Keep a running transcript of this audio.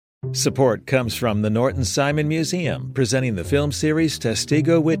Support comes from the Norton Simon Museum, presenting the film series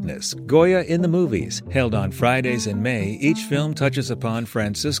Testigo Witness, Goya in the Movies. Held on Fridays in May, each film touches upon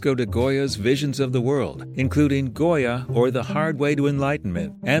Francisco de Goya's visions of the world, including Goya or the Hard Way to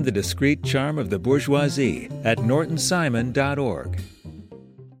Enlightenment and the discreet charm of the bourgeoisie at nortonsimon.org.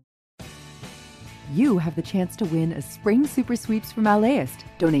 You have the chance to win a Spring Super Sweeps from LAist.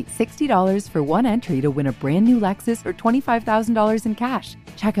 Donate $60 for one entry to win a brand new Lexus or $25,000 in cash.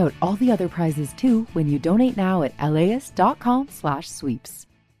 Check out all the other prizes too when you donate now at laist.com/sweeps.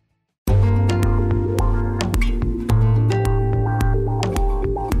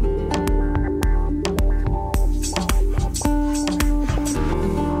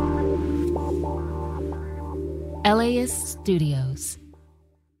 LAist Studios.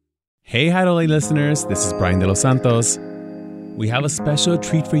 Hey, HTLA listeners, this is Brian De Los Santos. We have a special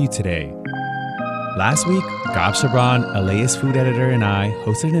treat for you today. Last week, Gab Chabran, LAist food editor, and I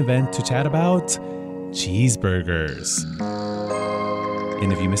hosted an event to chat about cheeseburgers.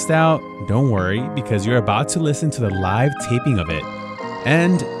 And if you missed out, don't worry, because you're about to listen to the live taping of it.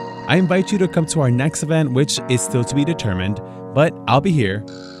 And I invite you to come to our next event, which is still to be determined, but I'll be here.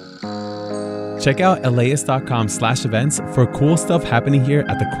 Check out laist.com/events for cool stuff happening here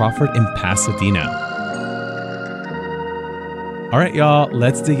at the Crawford in Pasadena. All right, y'all,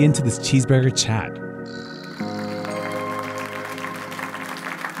 let's dig into this cheeseburger chat.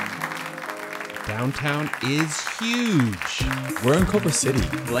 Downtown is huge. We're in Culver City.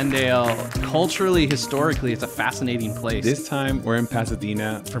 Glendale, culturally, historically, it's a fascinating place. This time, we're in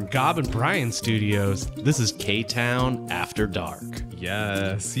Pasadena. From Gob and Brian Studios, this is K-Town After Dark.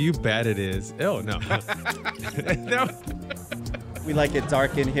 Yes, you bet it is. Oh, no. No. We like it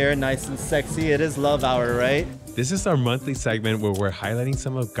dark in here, nice and sexy. It is love hour, right? This is our monthly segment where we're highlighting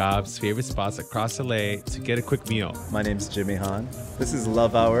some of Gob's favorite spots across LA to get a quick meal. My name's Jimmy Han. This is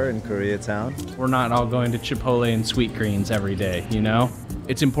Love Hour in Koreatown. We're not all going to Chipotle and Sweet Greens every day, you know?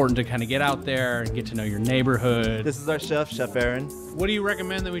 It's important to kind of get out there and get to know your neighborhood. This is our chef, Chef Aaron. What do you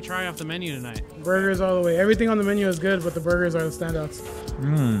recommend that we try off the menu tonight? Burgers all the way. Everything on the menu is good, but the burgers are the standouts.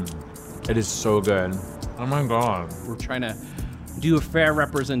 It is so good. Oh my God. We're trying to do a fair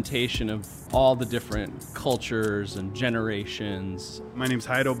representation of all the different cultures and generations. My name's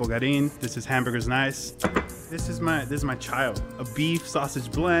Heido Bogarin. This is Hamburger's Nice. This is my child. A beef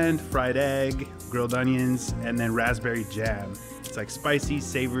sausage blend, fried egg, grilled onions, and then raspberry jam. It's like spicy,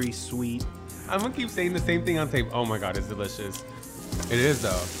 savory, sweet. I'm gonna keep saying the same thing on tape. Oh my God, it's delicious. It is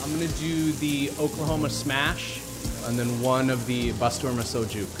though. I'm gonna do the Oklahoma Smash and then one of the Bastur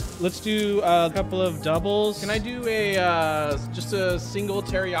Masojuk. Let's do a couple of doubles. Can I do just a single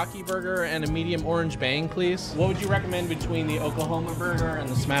teriyaki burger and a medium orange bang, please? What would you recommend between the Oklahoma burger and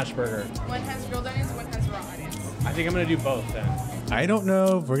the smash burger? One has grilled onions, one has raw onions. I think I'm gonna do both then. I don't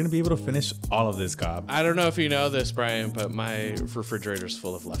know if we're gonna be able to finish all of this, Gob. I don't know if you know this, Brian, but my refrigerator's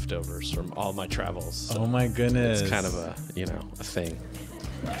full of leftovers from all my travels. So oh my goodness. It's kind of a thing.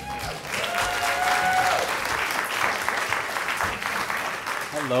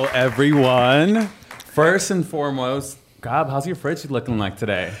 Hello, everyone. First and foremost, Gob, how's your fridge looking like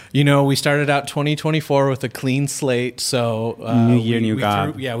today? You know, we started out 2024 with a clean slate, so new year, new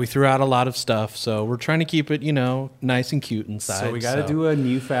Gob. We threw out a lot of stuff, so we're trying to keep it, nice and cute inside. So we got to do a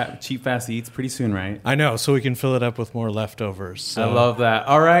new cheap fast eats pretty soon, right? I know, so we can fill it up with more leftovers. So. I love that.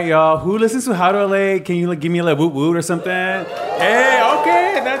 All right, y'all. Who listens to How to LA? Can you give me a woot woot or something? Hey,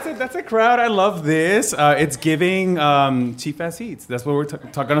 okay, that's a crowd. I love this. It's giving cheap fast eats. That's what we're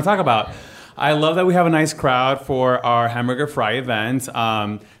going to talk about. I love that we have a nice crowd for our Hamburger Fry event.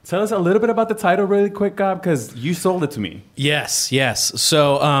 Tell us a little bit about the title really quick, Gob, because you sold it to me. Yes.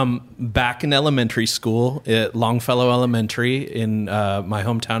 So back in elementary school at Longfellow Elementary in my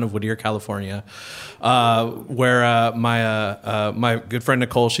hometown of Whittier, California, where my good friend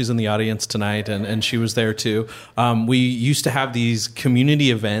Nicole, she's in the audience tonight, and she was there too. We used to have these community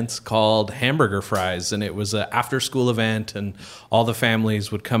events called Hamburger Fries, and it was an after-school event, and all the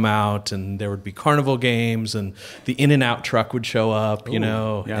families would come out, and there would be carnival games, and the In-N-Out truck would show up,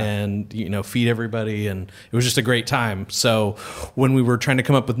 and feed everybody, and it was just a great time. So when we were trying to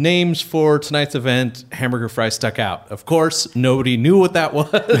come up with names for tonight's event, Hamburger Fries stuck out. Of course, nobody knew what that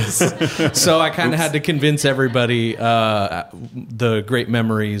was, so I kind of had to convince everybody the great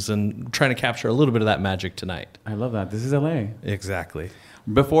memories and trying to capture a little bit of that magic tonight. I love that. This is LA. Exactly.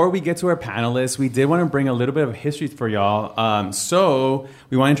 Before we get to our panelists, we did want to bring a little bit of history for y'all. So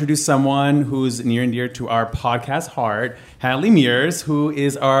we want to introduce someone who's near and dear to our podcast heart, Hadley Mears, who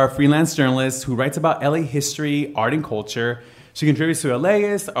is our freelance journalist who writes about LA history, art, and culture. She contributes to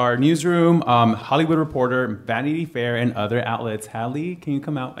LAist, our newsroom, Hollywood Reporter, Vanity Fair, and other outlets. Hadley, can you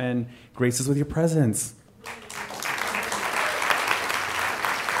come out and grace us with your presence?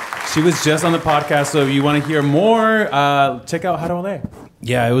 She was just on the podcast, so if you want to hear more, check out How to LA.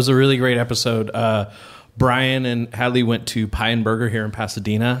 Yeah, it was a really great episode. Brian and Hadley went to Pie and Burger here in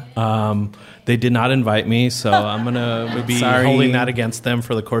Pasadena. They did not invite me, so I'm going to be holding that against them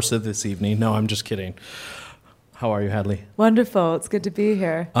for the course of this evening. No, I'm just kidding. How are you, Hadley? Wonderful. It's good to be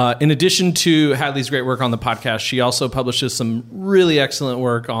here. In addition to Hadley's great work on the podcast, she also publishes some really excellent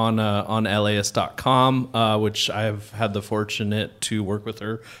work on LAist.com, which I've had the fortunate to work with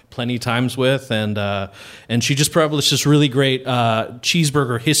her plenty times with. And she just published this really great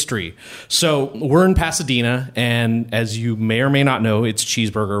cheeseburger history. So we're in Pasadena, and as you may or may not know, it's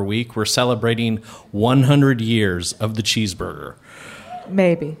Cheeseburger Week. We're celebrating 100 years of the cheeseburger.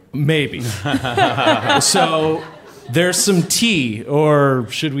 Maybe. So there's some tea, or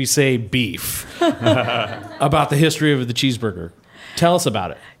should we say beef, about the history of the cheeseburger. Tell us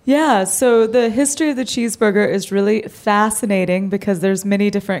about it. Yeah, so the history of the cheeseburger is really fascinating because there's many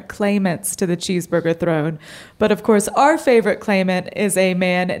different claimants to the cheeseburger throne. But of course, our favorite claimant is a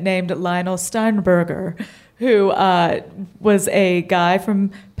man named Lionel Steinberger, who was a guy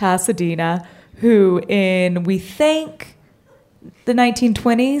from Pasadena who we think, the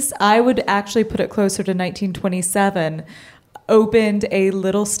 1920s, I would actually put it closer to 1927, opened a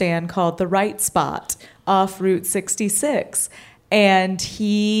little stand called The Right Spot off Route 66. And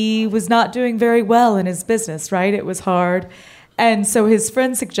he was not doing very well in his business, right? It was hard. And so his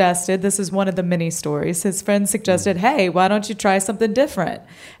friend suggested, this is one of the many stories, his friend suggested, hey, why don't you try something different?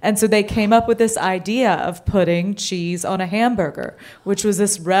 And so they came up with this idea of putting cheese on a hamburger, which was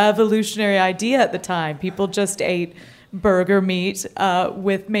this revolutionary idea at the time. People just ate burger meat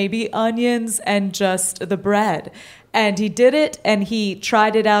with maybe onions and just the bread. And he did it, and he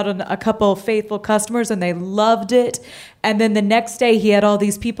tried it out on a couple of faithful customers, and they loved it. And then the next day, he had all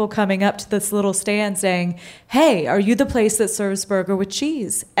these people coming up to this little stand saying, hey, are you the place that serves burger with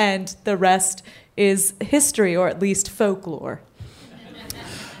cheese? And the rest is history, or at least folklore.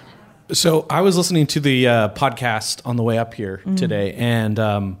 So I was listening to the podcast on the way up here today, and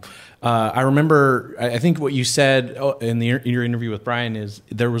I remember, I think what you said in your interview with Brian is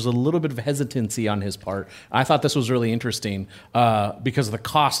there was a little bit of hesitancy on his part. I thought this was really interesting because of the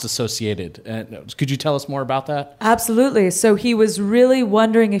cost associated. Could you tell us more about that? Absolutely. So he was really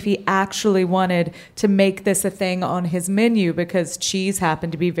wondering if he actually wanted to make this a thing on his menu because cheese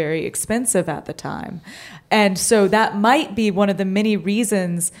happened to be very expensive at the time. And so that might be one of the many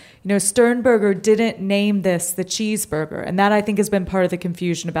reasons, Sternberger didn't name this the cheeseburger. And that, I think, has been part of the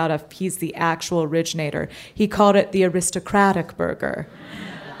confusion about if he's the actual originator. He called it the aristocratic burger,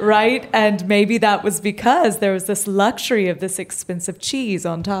 right? And maybe that was because there was this luxury of this expensive cheese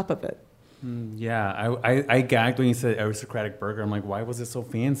on top of it. Yeah, I gagged when you said aristocratic burger. I'm like, why was it so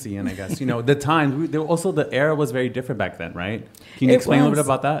fancy? And I guess, the time, the era was very different back then, right? Can you explain a little bit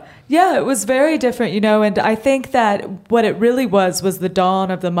about that? Yeah, it was very different, and I think that what it really was the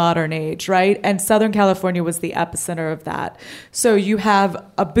dawn of the modern age, right? And Southern California was the epicenter of that. So you have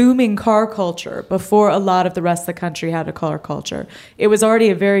a booming car culture before a lot of the rest of the country had a car culture. It was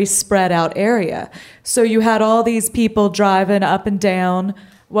already a very spread out area. So you had all these people driving up and down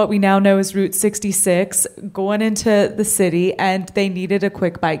what we now know as Route 66, going into the city, and they needed a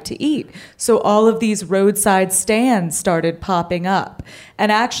quick bite to eat. So all of these roadside stands started popping up. And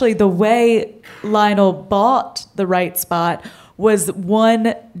actually, the way Lionel bought The Right Spot was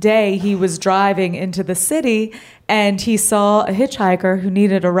one day he was driving into the city, and he saw a hitchhiker who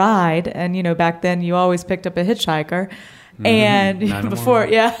needed a ride. And, back then, you always picked up a hitchhiker. And before,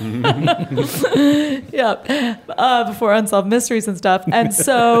 before Unsolved Mysteries and stuff. And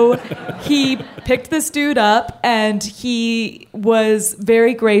so he picked this dude up, and he was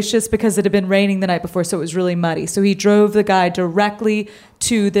very gracious because it had been raining the night before, so it was really muddy. So he drove the guy directly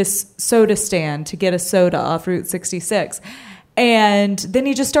to this soda stand to get a soda off Route 66. And then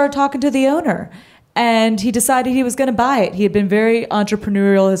he just started talking to the owner. And he decided he was going to buy it. He had been very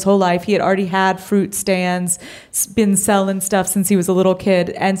entrepreneurial his whole life. He had already had fruit stands, been selling stuff since he was a little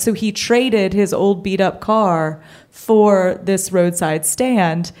kid. And so he traded his old beat-up car for this roadside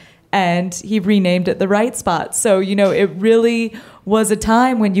stand, and he renamed it The Right Spot. So, it really was a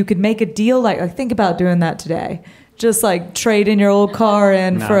time when you could make a deal like think about doing that today. Just like trading your old car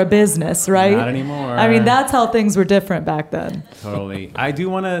in for a business, right? Not anymore. I mean, that's how things were different back then. Totally. I do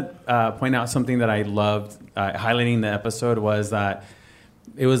want to point out something that I loved highlighting the episode was that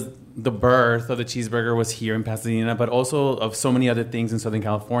it was the birth of the cheeseburger was here in Pasadena, but also of so many other things in Southern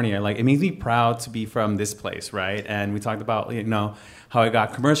California. Like, it makes me proud to be from this place, right? And we talked about, how it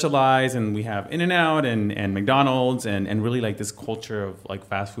got commercialized, and we have In-N-Out and McDonald's and really like this culture of like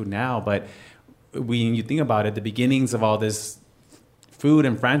fast food now. But when you think about it, the beginnings of all this food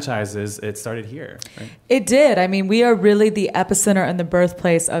and franchises, it started here, right? It did. I mean, we are really the epicenter and the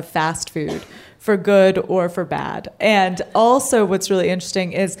birthplace of fast food, for good or for bad. And also what's really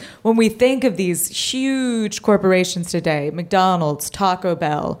interesting is when we think of these huge corporations today, McDonald's, Taco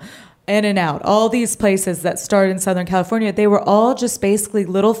Bell, In-N-Out, all these places that started in Southern California, they were all just basically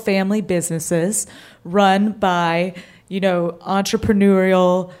little family businesses run by,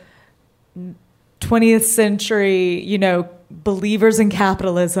 entrepreneurial 20th century, believers in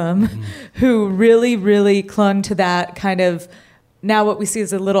capitalism who really, really clung to that kind of now what we see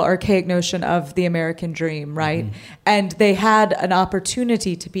is a little archaic notion of the American dream, right? And they had an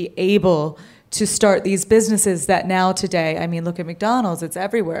opportunity to be able to start these businesses that now today, I mean, look at McDonald's, it's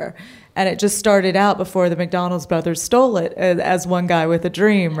everywhere. And it just started out before the McDonald's brothers stole it as one guy with a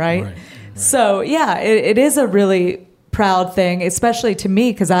dream, right? So, yeah, it is a really proud thing, especially to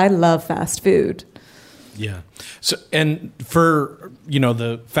me, because I love fast food. Yeah. So, and for,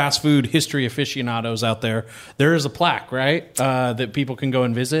 the fast food history aficionados out there is a plaque, right? That people can go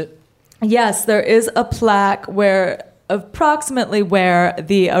and visit. Yes, there is a plaque approximately where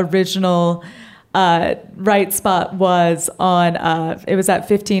the original right spot was on, it was at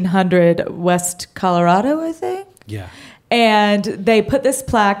 1500 West Colorado, I think. Yeah. And they put this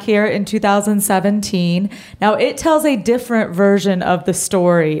plaque here in 2017. Now, it tells a different version of the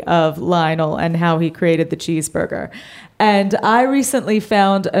story of Lionel and how he created the cheeseburger. And I recently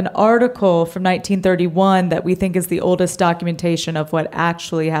found an article from 1931 that we think is the oldest documentation of what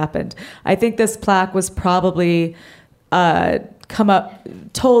actually happened. I think this plaque was probably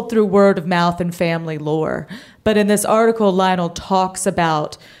told through word of mouth and family lore. But in this article, Lionel talks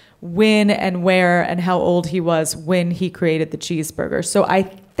about when and where and how old he was when he created the cheeseburger. So I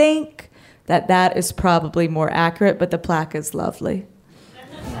think that is probably more accurate, but the plaque is lovely.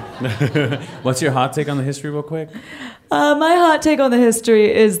 What's your hot take on the history real quick? My hot take on the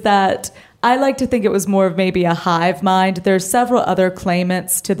history is that I like to think it was more of maybe a hive mind. There's several other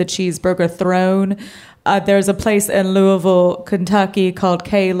claimants to the cheeseburger throne. There's a place in Louisville, Kentucky called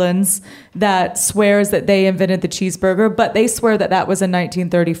Kalen's that swears that they invented the cheeseburger, but they swear that was in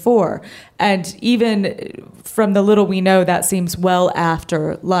 1934. And even from the little we know, that seems well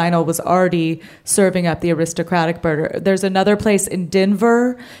after Lionel was already serving up the aristocratic burger. There's another place in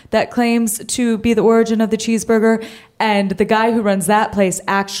Denver that claims to be the origin of the cheeseburger, and the guy who runs that place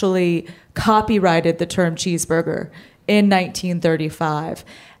actually copyrighted the term cheeseburger in 1935.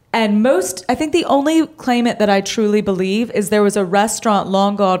 And I think the only claimant that I truly believe is there was a restaurant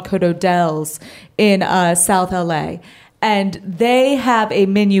long gone called Odell's in South LA. And they have a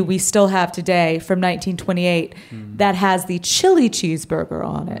menu we still have today from 1928 that has the chili cheeseburger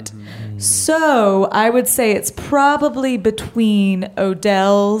on it. So I would say it's probably between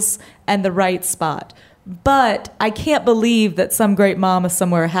Odell's and the right spot. But I can't believe that some great mama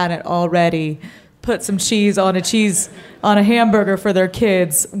somewhere hadn't already put some cheese on a hamburger for their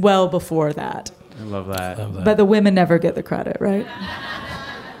kids well before that. I love that. But the women never get the credit, right?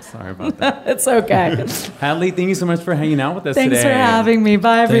 Sorry about that. It's okay. Hadley, thank you so much for hanging out with us today. Thanks for having me.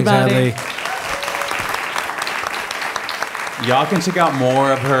 Bye, everybody. Y'all can check out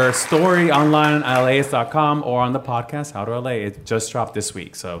more of her story online on LAist.com or on the podcast, How to LA. It just dropped this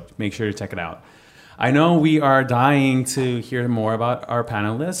week, so make sure to check it out. I know we are dying to hear more about our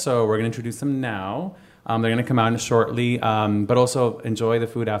panelists, so we're going to introduce them now. They're going to come out shortly, but also enjoy the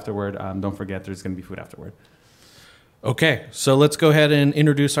food afterward. Don't forget, there's going to be food afterward. Okay, so let's go ahead and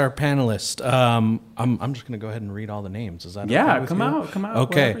introduce our panelist. I'm just going to go ahead and read all the names. Is that okay with you? Come out.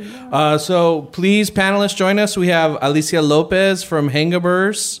 Okay, so please, panelists, join us. We have Alicia Lopez from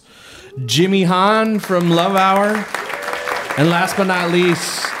Hamburgers, Jimmy Hahn from Love Hour, and last but not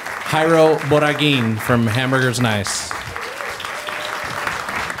least, Jairo Boragin from Hamburger's Nice.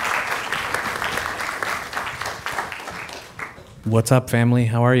 What's up, family?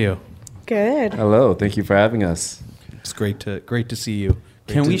 How are you? Good. Hello. Thank you for having us. It's great to see you.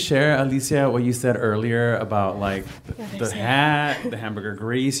 Can we share, Alicia, what you said earlier about the hat, the hamburger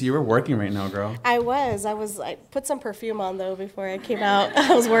grease? You were working right now, girl. I put some perfume on though before I came out.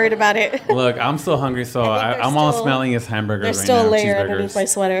 I was worried about it. Look, I'm still hungry, so I'm all smelling his hamburgers right now. There's still a layer underneath my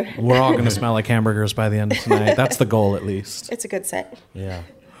sweater. We're all going to smell like hamburgers by the end of tonight. That's the goal, at least. It's a good scent. Yeah.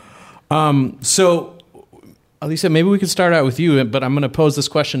 So, Alicia, maybe we could start out with you, but I'm going to pose this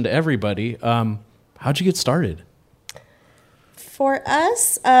question to everybody. How'd you get started? For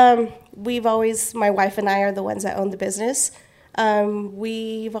us, my wife and I are the ones that own the business.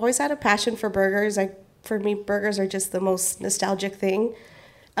 We've always had a passion for burgers. For me, burgers are just the most nostalgic thing.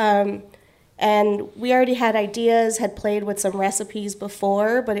 And we already had ideas, had played with some recipes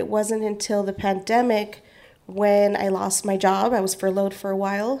before, but it wasn't until the pandemic when I lost my job. I was furloughed for a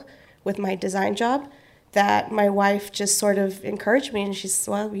while with my design job, that my wife just sort of encouraged me, and she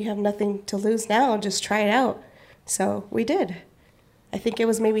said, well, we have nothing to lose now, just try it out. So we did. I think it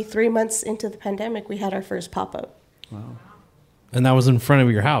was maybe 3 months into the pandemic we had our first pop-up. Wow. And that was in front of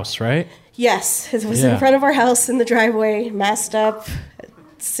your house, right? Yes, it was in front of our house in the driveway, masked up,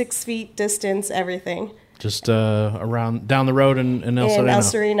 6 feet distance, everything. Just around down the road in El Sereno. In El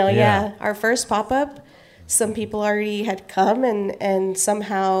Sereno, yeah. Our first pop-up, some people already had come, and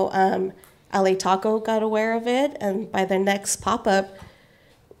somehow LA Taco got aware of it, and by the next pop-up,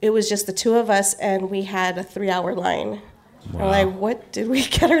 it was just the two of us, and we had a 3-hour line. Wow. I'm like, what did we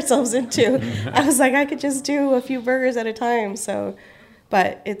get ourselves into? I was like, I could just do a few burgers at a time. So,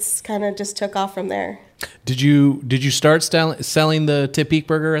 but it's kind of just took off from there. Did you start selling the Tepic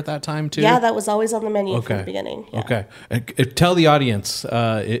burger at that time too? Yeah, that was always on the menu from the beginning. Yeah. Okay. Tell the audience,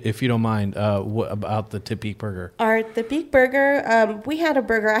 if you don't mind, about the Tepic burger. Our Tepic burger, we had a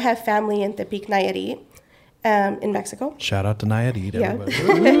burger. I have family in Tepic, Nayarit, in Mexico. Shout out to Nayarit,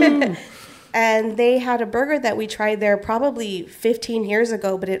 everybody. Yeah. And they had a burger that we tried there probably 15 years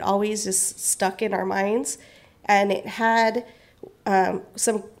ago, but it always just stuck in our minds. And it had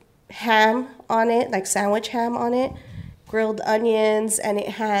some ham on it, like sandwich ham on it, grilled onions, and it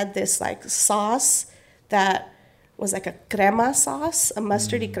had this like sauce that was like a crema sauce, a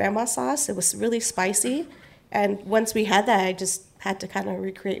mustardy crema sauce. It was really spicy. And once we had that, I just had to kind of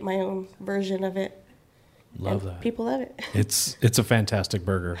recreate my own version of it. Love that. People love it. It's a fantastic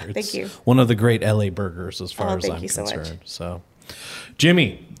burger. It's Thank you. One of the great LA burgers as far as I'm concerned. So,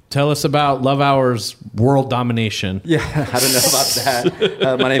 Jimmy, tell us about Love Hour's world domination. Yeah, I don't know about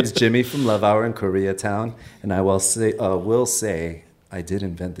that. My name is Jimmy from Love Hour in Koreatown, and I will say I did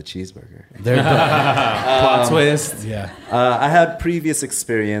invent the cheeseburger. Plot twist. Yeah. I had previous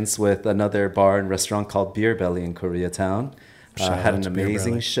experience with another bar and restaurant called Beer Belly in Koreatown. Had an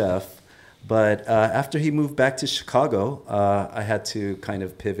amazing chef. But after he moved back to Chicago, I had to kind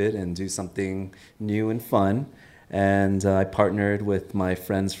of pivot and do something new and fun. And I partnered with my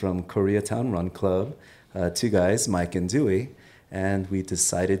friends from Koreatown Run Club, 2 guys, Mike and Dewey, and we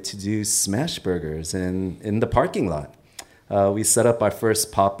decided to do smash burgers in the parking lot. We set up our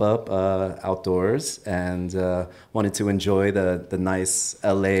first pop-up outdoors and wanted to enjoy the nice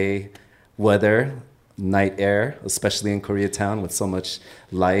LA weather, night air, especially in Koreatown with so much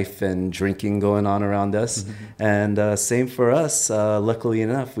life and drinking going on around us. Mm-hmm. And same for us. Luckily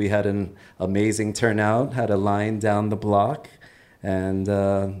enough, we had an amazing turnout, had a line down the block, and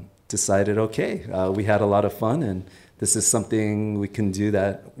decided, okay, we had a lot of fun, and this is something we can do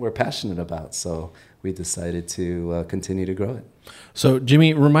that we're passionate about. So we decided to continue to grow it. So,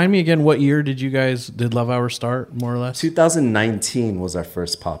 Jimmy, remind me again, what year did Love Hour start, more or less? 2019 was our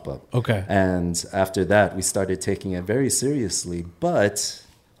first pop-up. Okay. And after that, we started taking it very seriously. But,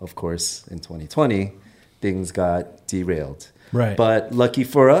 of course, in 2020, things got derailed. Right. But lucky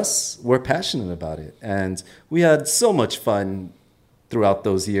for us, we're passionate about it. And we had so much fun throughout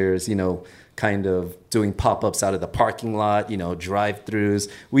those years, kind of doing pop-ups out of the parking lot, drive-thrus.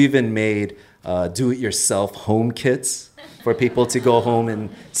 We even made do-it-yourself home kits for people to go home and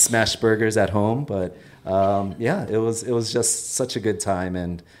smash burgers at home. But it was just such a good time,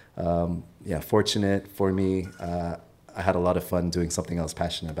 and fortunate for me. I had a lot of fun doing something I was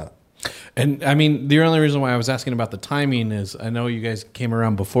passionate about. And I mean, the only reason why I was asking about the timing is I know you guys came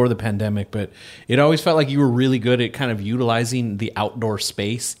around before the pandemic, but it always felt like you were really good at kind of utilizing the outdoor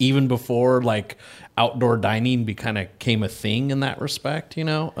space, even before like outdoor dining became a thing in that respect,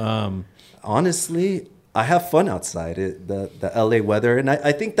 Honestly, I have fun outside. The LA weather, and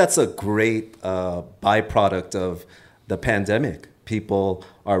I think that's a great byproduct of the pandemic. People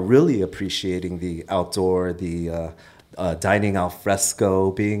are really appreciating the outdoor, the dining al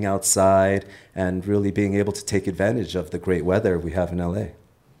fresco, being outside, and really being able to take advantage of the great weather we have in LA.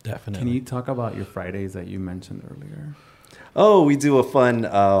 Definitely. Can you talk about your Fridays that you mentioned earlier? Oh, we do a fun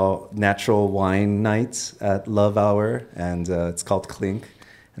natural wine night at Love Hour, and it's called Clink.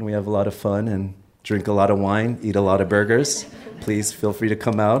 And we have a lot of fun and drink a lot of wine, eat a lot of burgers. Please feel free to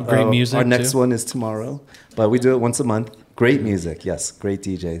come out. Great music, our next too. one is tomorrow, but we do it once a month. Great music, yes. Great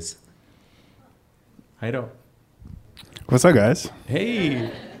DJs. Heido. What's up, guys?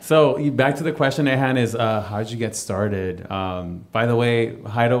 Hey. So back to the question at hand is, how did you get started? By the way,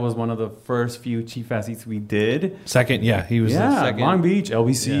 Heido was one of the first few Chief Fast Eats we did. Second, yeah, he was the second. Long Beach,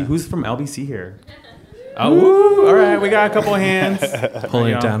 LBC. Yeah. Who's from LBC here? Oh, woo. All right, we got a couple of hands.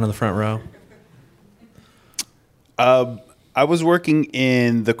 Pulling it down in the front row. I was working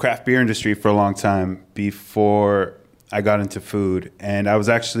in the craft beer industry for a long time before I got into food, and I was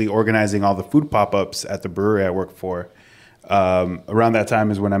actually organizing all the food pop-ups at the brewery I worked for. Around that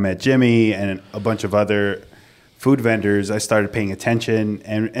time is when I met Jimmy and a bunch of other food vendors. I started paying attention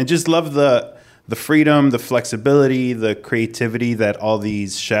and just loved the freedom, the flexibility, the creativity that all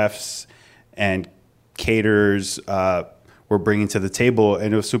these chefs and caterers were bringing to the table,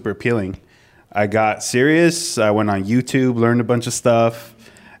 and it was super appealing. I got serious. I went on YouTube, learned a bunch of stuff,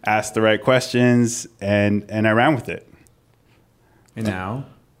 asked the right questions, and I ran with it. And now?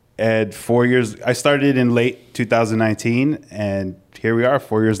 And 4 years, I started in late 2019, and here we are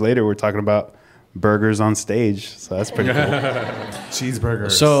 4 years later. We're talking about burgers on stage, so that's pretty cool.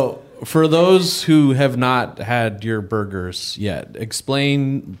 Cheeseburgers. So for those who have not had your burgers yet,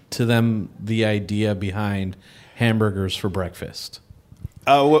 explain to them the idea behind hamburgers for breakfast.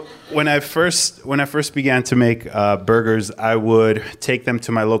 When I first began to make burgers, I would take them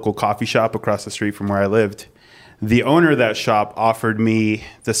to my local coffee shop across the street from where I lived. The owner of that shop offered me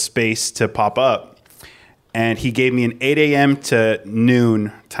the space to pop up, and he gave me an 8 a.m. to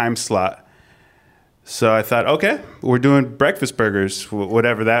noon time slot. So I thought, okay, we're doing breakfast burgers,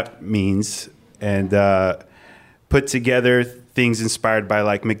 whatever that means, and put together things inspired by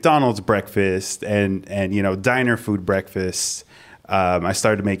like McDonald's breakfast and diner food breakfasts. I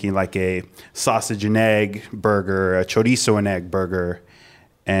started making like a sausage and egg burger, a chorizo and egg burger,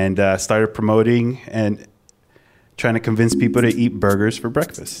 and started promoting and trying to convince people to eat burgers for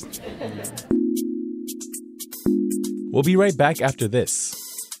breakfast. We'll be right back after this.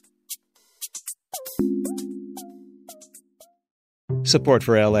 Support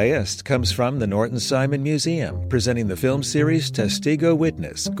for LAist comes from the Norton Simon Museum, presenting the film series Testigo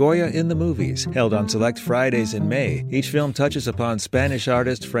Witness, Goya in the Movies, held on select Fridays in May. Each film touches upon Spanish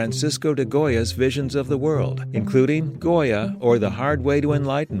artist Francisco de Goya's visions of the world, including Goya, or The Hard Way to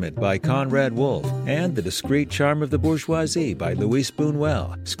Enlightenment by Conrad Wolf, and The Discreet Charm of the Bourgeoisie by Luis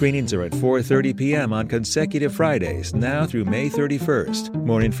Buñuel. Screenings are at 4:30 p.m. on consecutive Fridays, now through May 31st.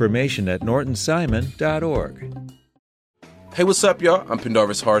 More information at nortonsimon.org. Hey, what's up, y'all? I'm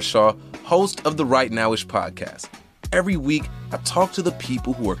Pendarvis Harshaw, host of the Right Nowish podcast. Every week, I talk to the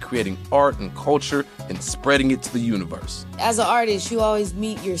people who are creating art and culture and spreading it to the universe. As an artist, you always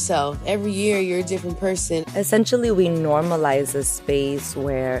meet yourself. Every year, you're a different person. Essentially, we normalize a space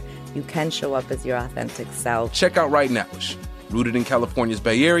where you can show up as your authentic self. Check out Right Nowish, rooted in California's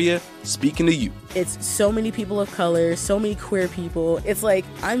Bay Area, speaking to you. It's so many people of color, so many queer people. It's like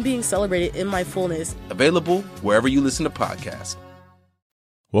I'm being celebrated in my fullness. Available wherever you listen to podcasts.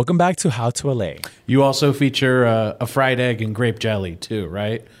 Welcome back to How to LA. You also feature a fried egg and grape jelly too,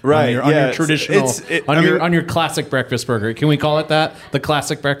 right? Right. On your traditional, on your classic breakfast burger. Can we call it that? The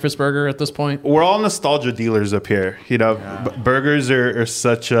classic breakfast burger at this point? We're all nostalgia dealers up here. Burgers are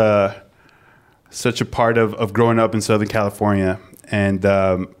such a part of growing up in Southern California, and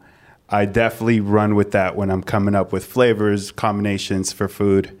I definitely run with that when I'm coming up with flavors, combinations for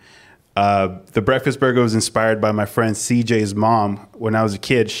food. The breakfast burger was inspired by my friend CJ's mom. When I was a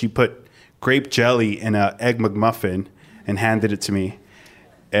kid, she put grape jelly in an Egg McMuffin and handed it to me.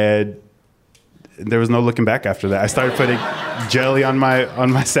 And there was no looking back after that. I started putting jelly on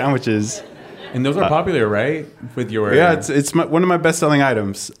my sandwiches. And those are popular, right? With your it's one of my best-selling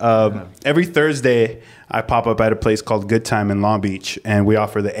items. Every Thursday, I pop up at a place called Good Time in Long Beach, and we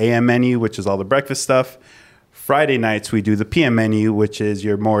offer the AM menu, which is all the breakfast stuff. Friday nights, we do the PM menu, which is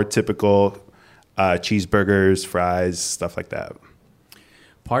your more typical cheeseburgers, fries, stuff like that.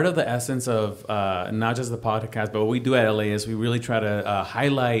 Part of the essence of not just the podcast, but what we do at LA is we really try to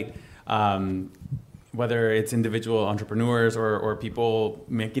highlight whether it's individual entrepreneurs or people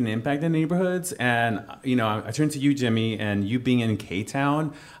making an impact in neighborhoods. And, I turn to you, Jimmy, and you being in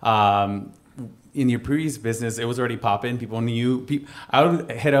K-Town, in your previous business, it was already popping. People knew. I would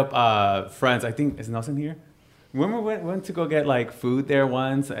hit up friends. I think, is Nelson here? When we went to go get like food there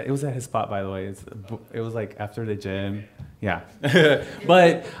once, it was at his spot, by the way. It was like after the gym. Yeah.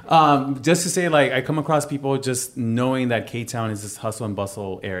 But just to say, like, I come across people just knowing that K-Town is this hustle and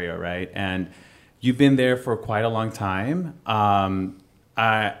bustle area, right? And you've been there for quite a long time.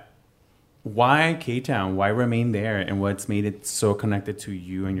 Why K-Town? Why remain there? And what's made it so connected to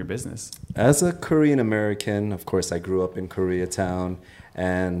you and your business? As a Korean American, of course, I grew up in Koreatown.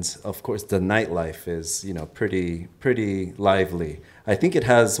 And of course, the nightlife is, pretty lively. I think it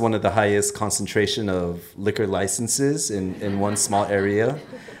has one of the highest concentration of liquor licenses in one small area.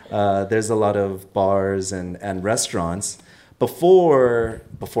 There's a lot of bars and restaurants. Before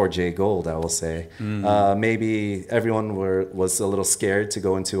Jay Gold, I will say, maybe everyone was a little scared to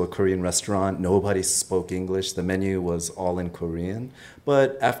go into a Korean restaurant. Nobody spoke English. The menu was all in Korean.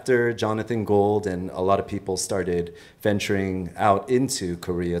 But after Jonathan Gold and a lot of people started venturing out into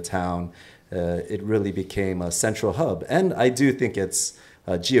Koreatown, it really became a central hub. And I do think it's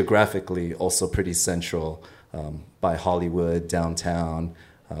geographically also pretty central by Hollywood, downtown,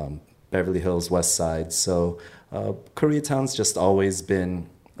 Beverly Hills, West Side. So Koreatown's just always been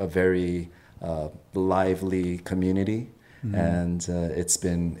a very lively community, and it's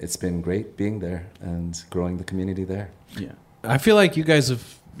been great being there and growing the community there. Yeah, I feel like you guys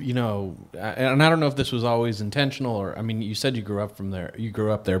have, and I don't know if this was always intentional, or you said you grew up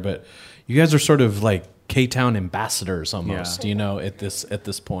there, but you guys are sort of like K-Town ambassadors almost, at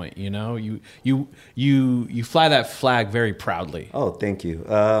this point, you fly that flag very proudly. Oh, thank you.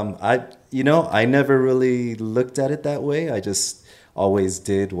 I never really looked at it that way. I just always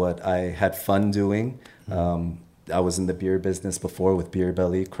did what I had fun doing. I was in the beer business before with Beer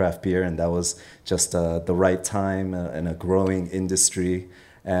Belly, craft beer, and that was just the right time in a growing industry.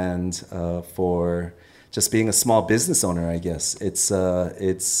 And for just being a small business owner, I guess it's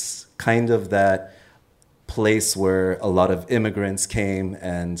kind of that place where a lot of immigrants came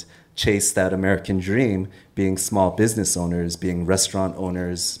and chased that American dream, being small business owners, being restaurant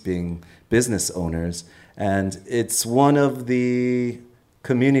owners, being business owners. And it's one of the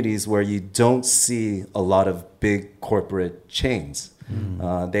communities where you don't see a lot of big corporate chains.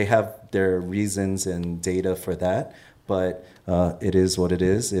 They have their reasons and data for that, but it is what it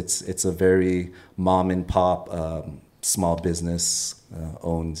is. It's a very mom and pop, small business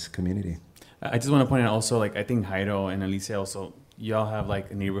owned community. I just want to point out also, I think Jairo and Alicia also, y'all have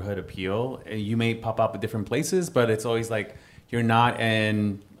a neighborhood appeal. You may pop up at different places, but it's always you're not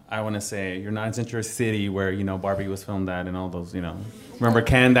in, I want to say, you're not in Century City where, Barbie was filmed at and all those, remember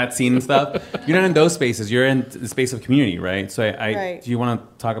Ken, that scene and stuff? You're not in those spaces. You're in the space of community, right? So Right. Do you want to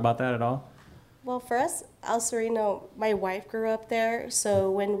talk about that at all? Well, for us, El Sereno, my wife grew up there. So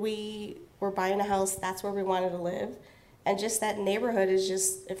when we were buying a house, that's where we wanted to live. And just that neighborhood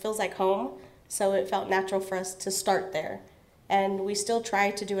it feels like home. So it felt natural for us to start there. And we still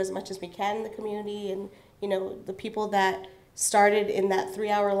try to do as much as we can in the community. And, the people that started in that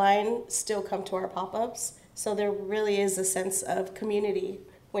 3-hour line still come to our pop-ups. So there really is a sense of community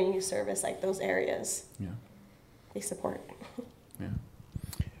when you service those areas. Yeah. They support.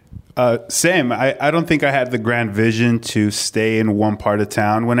 Same. I don't think I had the grand vision to stay in one part of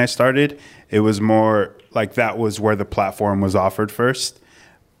town when I started. It was more that was where the platform was offered first.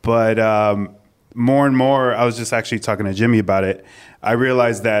 But more and more, I was just actually talking to Jimmy about it. I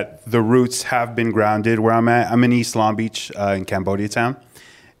realized that the roots have been grounded where I'm at. I'm in East Long Beach in Cambodia Town.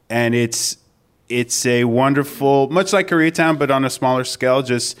 And it's a wonderful, much like Koreatown, but on a smaller scale.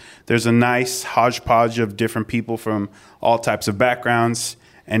 Just there's a nice hodgepodge of different people from all types of backgrounds.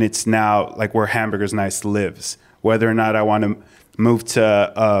 And it's now where Hamburger's Nice lives. Whether or not I want to move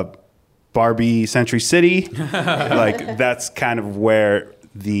to Barbie Century City, that's kind of where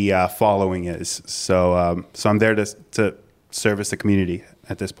the following is. So I'm there to service the community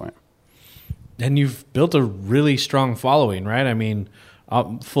at this point. And you've built a really strong following, right?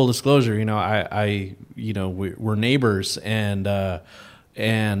 Full disclosure, we're neighbors, and when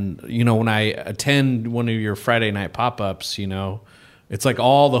I attend one of your Friday night pop-ups, it's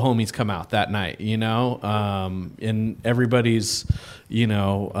all the homies come out that night, and everybody's,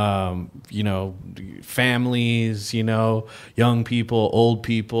 families, young people, old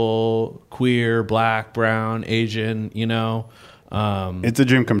people, queer, black, brown, Asian, It's a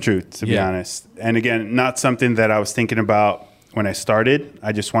dream come true, to be honest. And again, not something that I was thinking about when I started.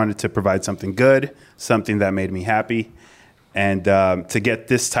 I just wanted to provide something good, something that made me happy. And to get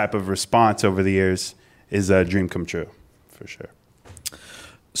this type of response over the years is a dream come true, for sure.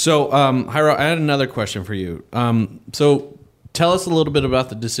 So, Jairo, I had another question for you. So tell us a little bit about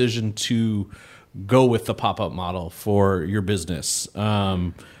the decision to go with the pop-up model for your business.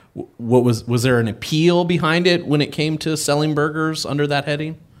 What was there an appeal behind it when it came to selling burgers under that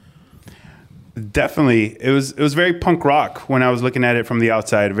heading? Definitely. It was very punk rock when I was looking at it from the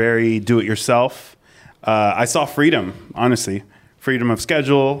outside, very do-it-yourself. I saw freedom, honestly. Freedom of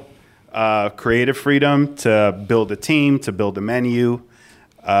schedule, creative freedom to build a team, to build a menu.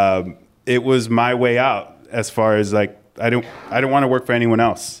 It was my way out as far as I don't want to work for anyone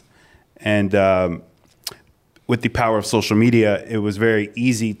else. And with the power of social media, it was very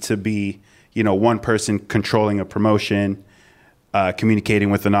easy to be, one person controlling a promotion,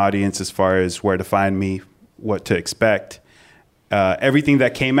 communicating with an audience as far as where to find me, what to expect. Everything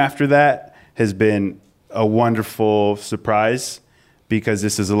that came after that has been a wonderful surprise, because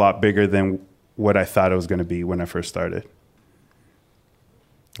this is a lot bigger than what I thought it was going to be when I first started.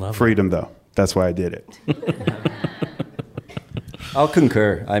 Love Freedom, though. That's why I did it. I'll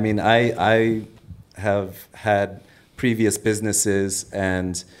concur. I mean, I have had previous businesses,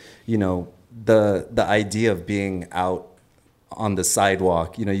 and the idea of being out on the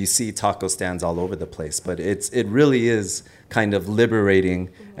sidewalk, you see taco stands all over the place, but it really is kind of liberating,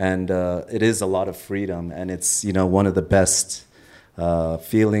 and it is a lot of freedom, and it's one of the best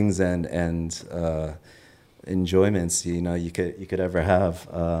feelings and enjoyments you could ever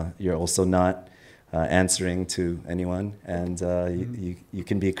have. You're also not answering to anyone, and you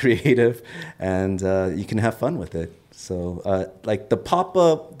can be creative, and you can have fun with it. So like the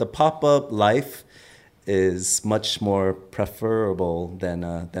pop-up life is much more preferable than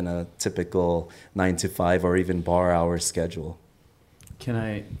a typical 9 to 5 or even bar hour schedule. Can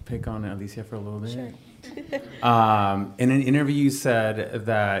I pick on Alicia for a little bit? Sure. In an interview, you said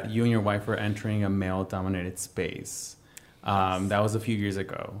that you and your wife were entering a male-dominated space. That was a few years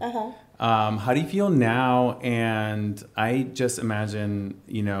ago. Uh-huh. How do you feel now? And I just imagine,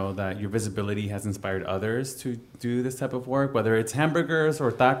 that your visibility has inspired others to do this type of work, whether it's hamburgers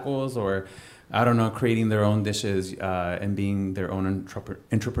or tacos or, I don't know, creating their own dishes and being their own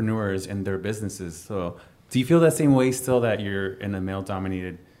entrepreneurs in their businesses. So do you feel that same way still, that you're in a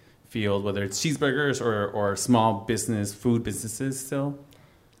male-dominated field, whether it's cheeseburgers or small business, food businesses still?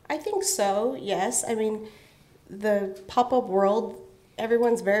 I think so, yes. I mean, the pop-up world,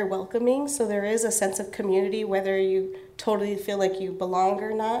 everyone's very welcoming, so there is a sense of community, whether you totally feel like you belong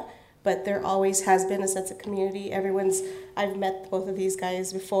or not, but there always has been a sense of community. I've met both of these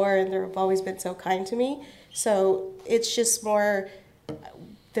guys before, and they've always been so kind to me. So it's just more,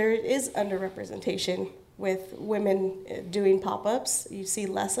 there is underrepresentation with women doing pop-ups. You see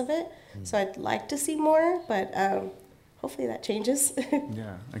less of it. So I'd like to see more, but hopefully that changes.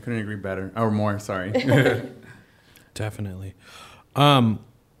 Yeah, I couldn't agree better. Or more, sorry. Definitely.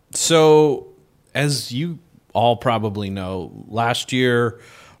 So as you all probably know, last year,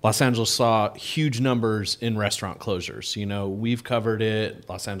 Los Angeles saw huge numbers in restaurant closures. We've covered it.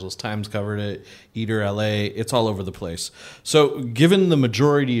 Los Angeles Times covered it. Eater LA. It's all over the place. So given the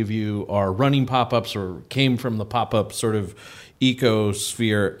majority of you are running pop-ups or came from the pop-up sort of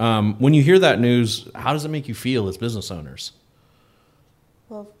ecosphere, when you hear that news, how does it make you feel as business owners?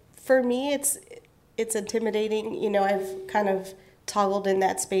 Well, for me, it's intimidating. I've kind of toggled in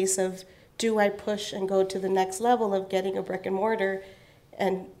that space of, do I push and go to the next level of getting a brick and mortar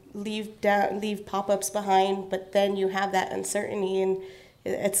and leave pop-ups behind, but then you have that uncertainty, and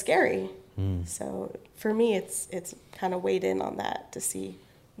it's scary. So for me, it's kind of weighed in on that to see,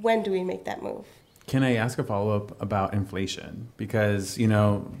 when do we make that move. Can I ask a follow-up about inflation? Because,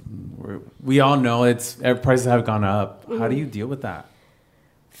 we all know prices have gone up. How do you deal with that?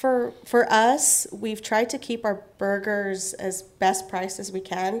 For us, we've tried to keep our burgers as best priced as we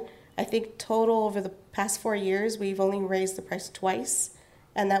can. I think total over the past 4 years, we've only raised the price twice.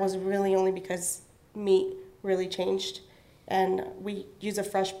 And that was really only because meat really changed. And we use a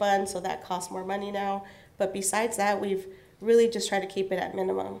fresh bun, so that costs more money now. But besides that, we've really just tried to keep it at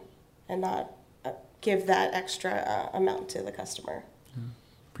minimum and not give that extra amount to the customer.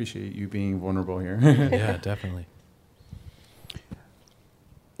 Appreciate you being vulnerable here. Yeah, definitely.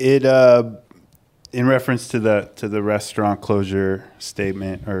 It in reference to the restaurant closure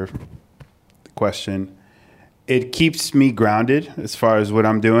statement or question, it keeps me grounded as far as what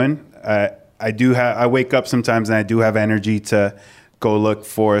I'm doing. I wake up sometimes and I do have energy to go look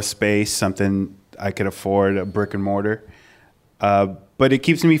for a space, something I could afford, a brick and mortar. But it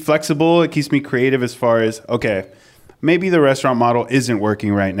keeps me flexible. It keeps me creative as far as, okay, maybe the restaurant model isn't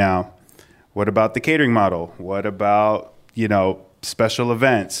working right now. What about the catering model? What about, special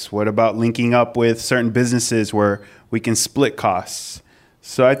events? What about linking up with certain businesses where we can split costs?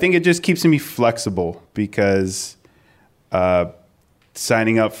 So I think it just keeps me flexible, because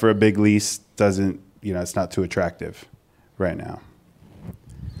signing up for a big lease doesn't, it's not too attractive right now.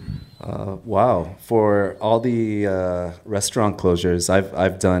 Wow. For all the restaurant closures,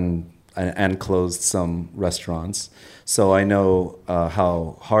 I've done and closed some restaurants, so I know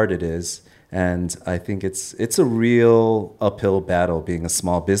how hard it is. And I think it's a real uphill battle being a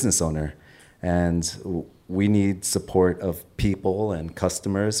small business owner. And we need support of people and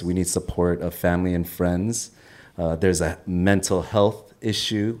customers. We need support of family and friends. There's a mental health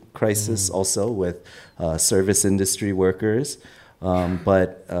crisis also with service industry workers.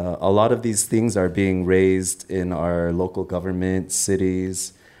 But a lot of these things are being raised in our local government,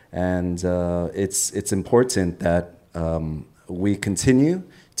 cities, and it's important that we continue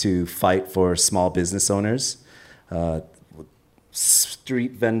to fight for small business owners.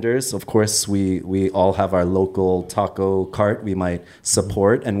 Street vendors, of course, we all have our local taco cart we might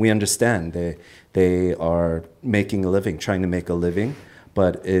support, and we understand they are making a living, trying to make a living,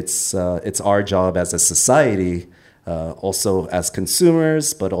 but it's our job as a society, also as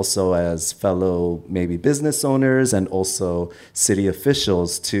consumers, but also as fellow maybe business owners and also city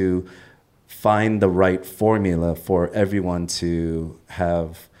officials to find the right formula for everyone to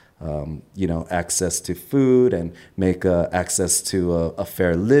have access to food and make access to a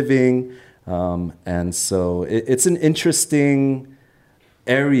fair living. And so it's an interesting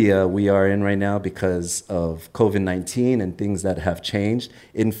area we are in right now because of COVID-19 and things that have changed.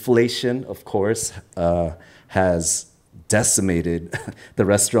 Inflation, of course, has decimated the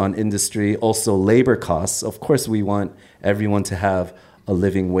restaurant industry. Also, labor costs. Of course, we want everyone to have a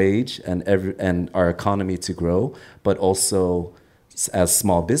living wage and our economy to grow, but also as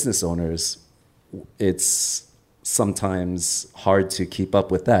small business owners, it's sometimes hard to keep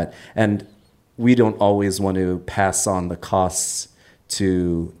up with that. And we don't always want to pass on the costs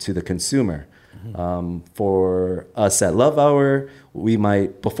to the consumer. For us at Love Hour, we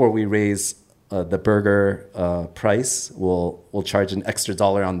might, before we raise the burger price, we'll charge an extra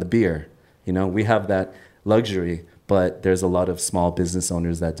 $1 on the beer. We have that luxury, but there's a lot of small business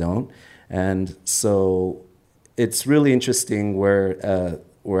owners that don't. And so it's really interesting where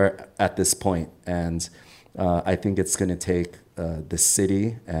we're at this point, and I think it's going to take the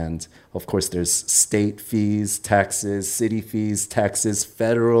city, and of course there's state fees, taxes, city fees, taxes,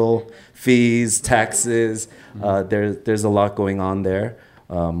 federal fees, taxes. There's a lot going on there,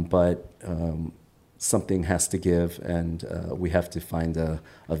 but something has to give, and we have to find a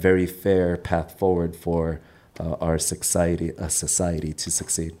very fair path forward for our society to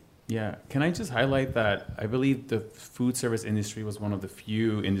succeed. Yeah. Can I just highlight that I believe the food service industry was one of the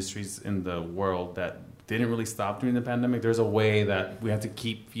few industries in the world that didn't really stop during the pandemic. There's a way that we have to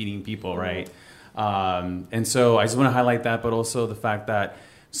keep feeding people, right? And so I just want to highlight that, but also the fact that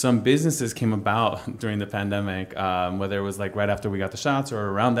some businesses came about during the pandemic, whether it was like right after we got the shots or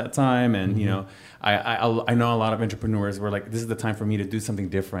around that time. And, I know a lot of entrepreneurs were like, this is the time for me to do something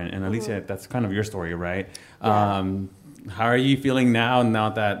different. And Alicia, that's kind of your story, right? Yeah. How are you feeling now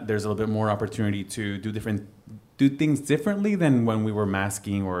that there's a little bit more opportunity to do things differently than when we were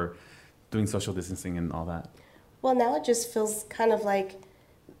masking or doing social distancing and all that? Well, now it just feels kind of like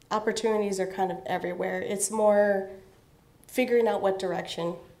opportunities are kind of everywhere. It's more figuring out what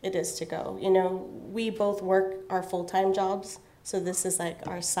direction it is to go. We both work our full-time jobs, so this is like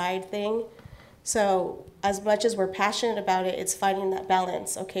our side thing. So as much as we're passionate about it, it's finding that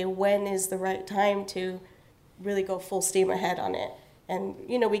balance. Okay, when is the right time to really go full steam ahead on it? And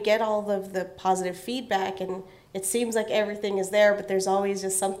we get all of the positive feedback, and it seems like everything is there, but there's always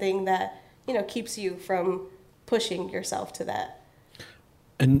just something that keeps you from pushing yourself to that.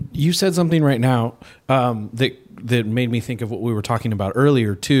 And you said something right now that made me think of what we were talking about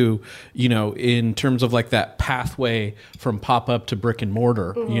earlier too, in terms of like that pathway from pop-up to brick and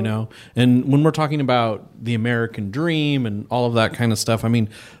mortar, and when we're talking about the American dream and all of that kind of stuff, I mean,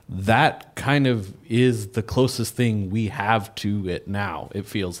 that kind of is the closest thing we have to it now. It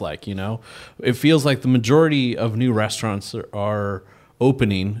feels like, it feels like the majority of new restaurants are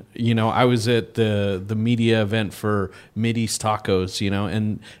opening. I was at the media event for Mideast Tacos,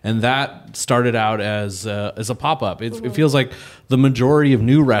 and that started out as a pop-up. It feels like the majority of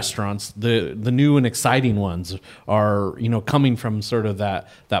new restaurants, the new and exciting ones, are coming from sort of that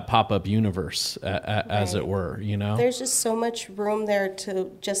pop-up universe, as it were. There's just so much room there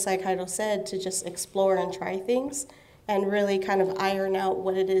to, just like Heido said, to just explore and try things and really kind of iron out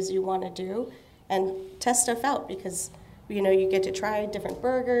what it is you want to do and test stuff out, because you get to try different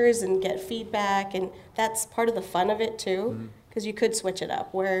burgers and get feedback, and that's part of the fun of it too, because you could switch it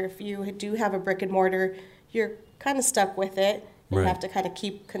up, where if you do have a brick and mortar, you're kind of stuck with it. You have to kind of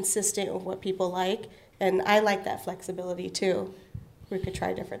keep consistent with what people like, and I like that flexibility too. We could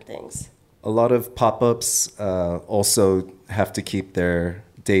try different things. A lot of pop-ups also have to keep their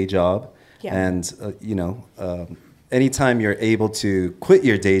day job, and anytime you're able to quit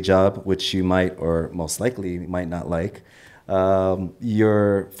your day job, which you might or most likely might not like,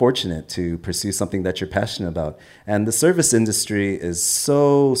 you're fortunate to pursue something that you're passionate about. And the service industry is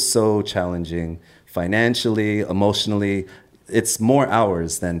so challenging financially, emotionally. It's more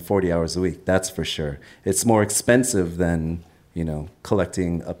hours than 40 hours a week, that's for sure. It's more expensive than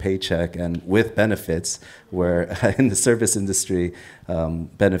collecting a paycheck and with benefits, where in the service industry,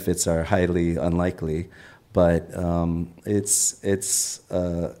 benefits are highly unlikely. But it's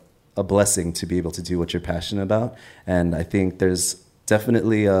a blessing to be able to do what you're passionate about. And I think there's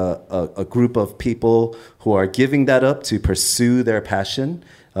definitely a group of people who are giving that up to pursue their passion,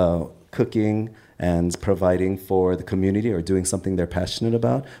 cooking and providing for the community or doing something they're passionate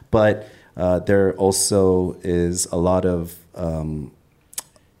about. But there also is a lot of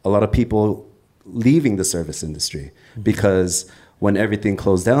people leaving the service industry because when everything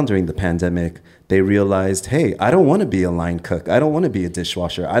closed down during the pandemic, they realized, hey, I don't want to be a line cook. I don't want to be a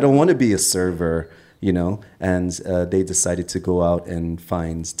dishwasher. I don't want to be a server, and they decided to go out and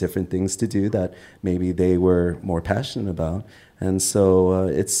find different things to do that maybe they were more passionate about. And so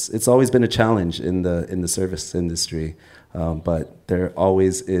it's always been a challenge in the service industry, but there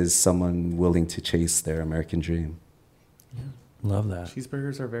always is someone willing to chase their American dream. Love that.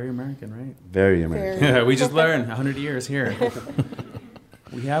 Cheeseburgers are very American, right? Very American. Yeah, we just learned 100 years here.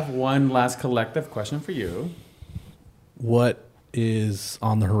 We have one last collective question for you. What is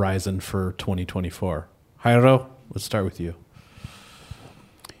on the horizon for 2024? Jairo, let's start with you.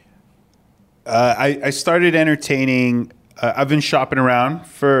 I started entertaining. I've been shopping around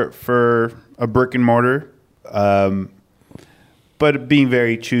for a brick and mortar, but being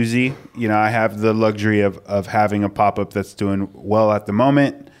very choosy. I have the luxury of having a pop-up that's doing well at the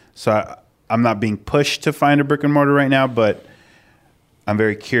moment. So I'm not being pushed to find a brick and mortar right now, but I'm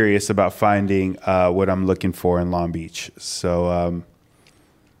very curious about finding what I'm looking for in Long Beach. So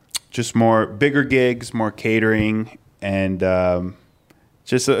just more bigger gigs, more catering, and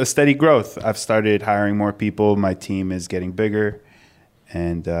just a steady growth. I've started hiring more people. My team is getting bigger,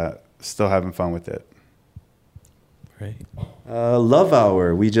 and still having fun with it. Great. Love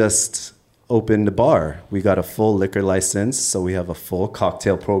Hour. We just opened a bar. We got a full liquor license, so we have a full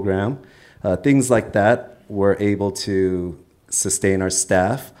cocktail program. Things like that. We're able to sustain our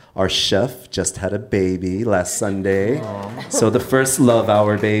staff. Our chef just had a baby last Sunday. Aww. So the first Love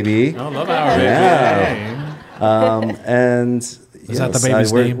Hour baby. Oh, Love Hour baby. Yeah. And is that the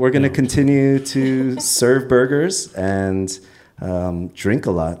baby's name? We're going to continue to serve burgers and drink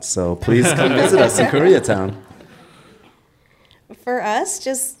a lot. So please come visit us in Koreatown. For us,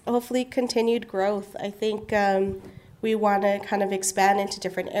 just hopefully continued growth. I think we want to kind of expand into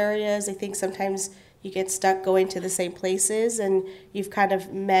different areas. I think sometimes you get stuck going to the same places and you've kind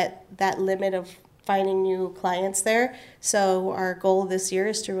of met that limit of finding new clients there. So our goal this year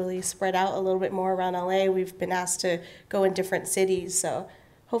is to really spread out a little bit more around LA. We've been asked to go in different cities. So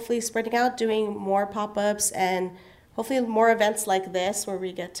hopefully spreading out, doing more pop-ups, and hopefully more events like this where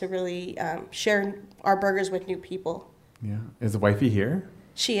we get to really share our burgers with new people. Yeah. Is the wifey here?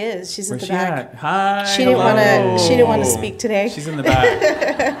 She is. She's Where's in the she back. At? Hi. She didn't want to. She didn't want to speak today. She's in the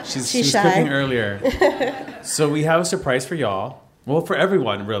back. She was shy. cooking earlier. So we have a surprise for y'all. Well, for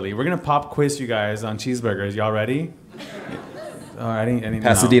everyone, really. We're gonna pop quiz you guys on cheeseburgers. Y'all ready? Oh, I didn't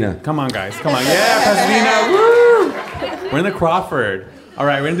Pasadena. know. Come on, guys. Come on. Yeah, Pasadena. Woo! We're in the Crawford. All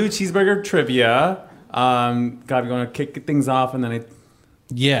right, we're gonna do cheeseburger trivia. God, we're gonna kick things off, and then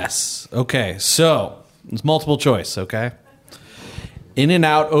Yes. Okay. So it's multiple choice. Okay.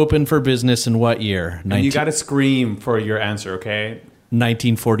 In-N-Out opened for business in what year? And you got to scream for your answer, okay?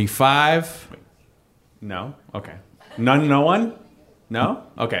 1945. No? Okay. No one? No?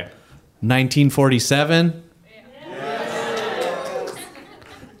 Okay. 1947.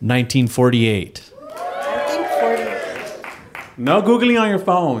 1948. I think 40. No Googling on your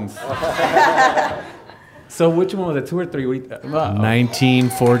phones. So which one was it? 2 or 3?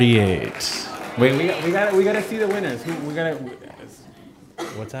 1948. Wait, we gotta see the winners.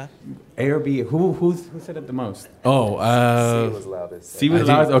 What's that? A or B? Who said it the most? Oh, C was loudest. C was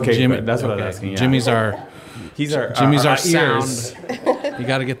loudest. Okay, Jimmy, that's what I was asking. Yeah. Jimmy's our sound. Ears. You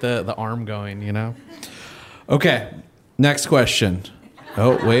got to get the arm going, you know. Okay, next question.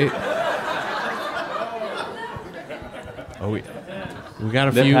 Oh wait. Oh we got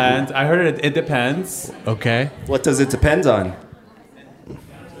a few. Depends. I heard it depends. Okay. What does it depend on?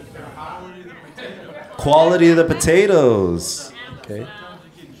 Quality of the potatoes. Okay.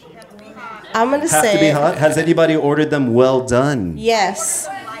 I'm going to say... Have to be hot? Has anybody ordered them well done? Yes.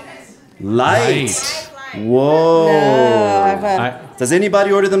 Light. Whoa. No, Does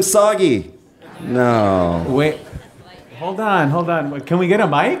anybody order them soggy? No. Wait. Hold on. Can we get a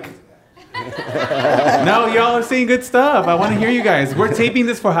mic? No, y'all are saying good stuff. I want to hear you guys. We're taping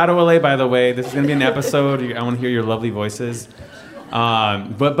this for How to LA, by the way. This is going to be an episode. I want to hear your lovely voices.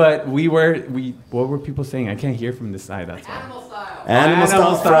 But what were people saying? I can't hear from this side. That's why. Animal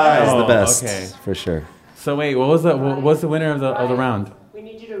style fries, the best, okay. for sure. So wait, what's the winner of the round? We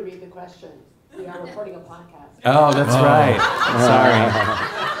need you to read the questions. We are recording a podcast. Oh, that's right.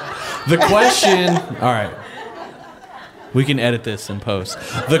 Sorry. The question. All right. We can edit this in post.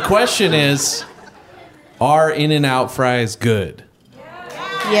 The question is, are In-N-Out fries good?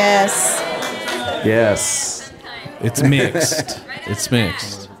 Yes. Yes. It's mixed. It's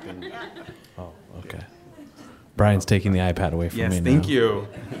mixed. Oh, okay. Brian's taking the iPad away from me now. Yes, thank you.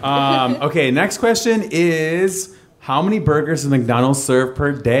 Okay, next question is, how many burgers does McDonald's serve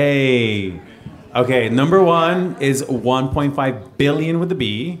per day? Okay, number one is 1.5 billion with a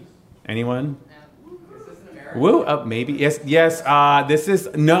B. Anyone? Woo, maybe. Yes. This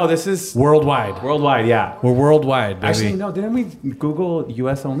is worldwide. Worldwide, yeah. We're worldwide, baby. Actually, no, didn't we Google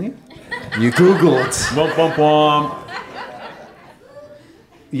US only? You Googled. Womp, womp, womp.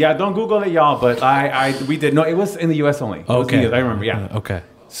 Yeah, don't Google it, y'all, but we did. No, it was in the US only. Okay. I remember, yeah. Okay.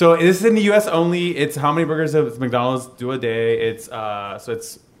 So this is in the US only. It's how many burgers does McDonald's do a day? It's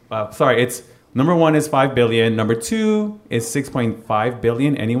number one is 5 billion. Number two is 6.5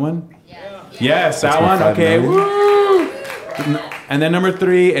 billion. Anyone? Yes, that one. Okay. Woo! And then number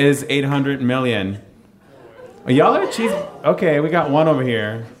three is 800 million. Y'all are cheese. Okay, we got one over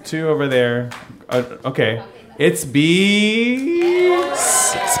here, two over there. Okay, it's B.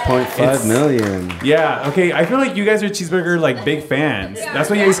 6.5 million. Yeah. Okay. I feel like you guys are cheeseburger like big fans. That's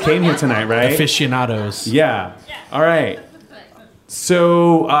why you guys came here tonight, right? Aficionados. Yeah. All right.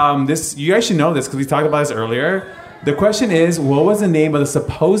 So you guys should know this because we talked about this earlier. The question is, what was the name of the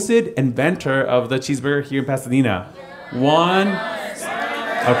supposed inventor of the cheeseburger here in Pasadena? One.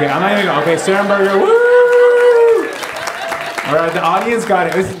 Okay, I'm not even going. Okay, Sternberger. Woo! All right, the audience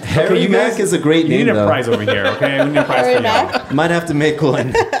got it. Harry Mack is a great name. You need a though. prize over here, okay? We need a prize for you. Might have to make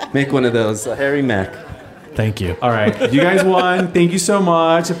one of those. Harry Mack. Thank you. All right, you guys won. Thank you so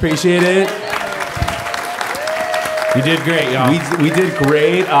much. Appreciate it. You did great, y'all. We did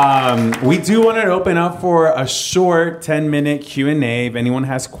great. We do want to open up for a short 10-minute Q&A. If anyone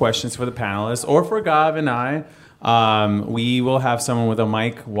has questions for the panelists or for Gav and I, we will have someone with a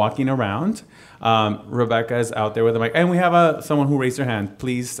mic walking around. Rebecca is out there with a mic. And we have someone who raised their hand.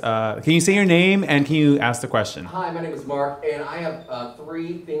 Please, can you say your name and can you ask the question? Hi, my name is Mark, and I have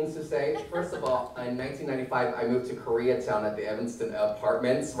 3 things to say. First of all, in 1995, I moved to Koreatown at the Evanston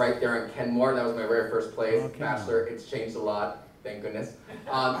Apartments, right there in Kenmore. That was my very first place. Okay. Bachelor, it's changed a lot, thank goodness.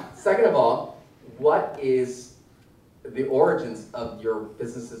 Second of all, what is the origins of your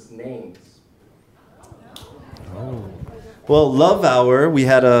business's names? Oh. Well, Love Hour, we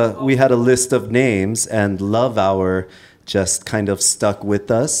had a list of names, and Love Hour just kind of stuck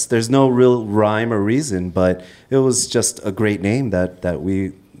with us. There's no real rhyme or reason, but it was just a great name that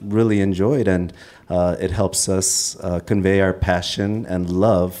we really enjoyed, and it helps us convey our passion and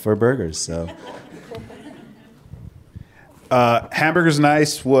love for burgers. So, Hamburger's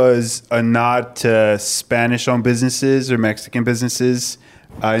Nice was a nod to Spanish-owned businesses or Mexican businesses.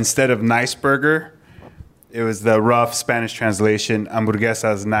 Instead of Nice Burger, it was the rough Spanish translation.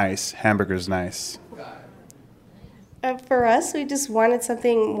 Hamburguesa's nice, hamburger's nice. For us, we just wanted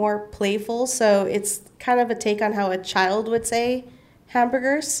something more playful, so it's kind of a take on how a child would say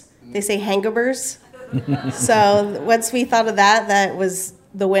hamburgers. They say hangabers. So once we thought of that was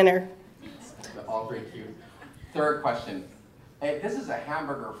the winner. All very cute. Third question. Hey, this is a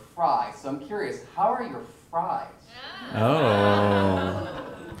hamburger fry, so I'm curious, how are your fries? Oh.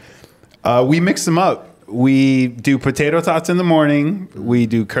 We mix them up. We do potato tots in the morning. We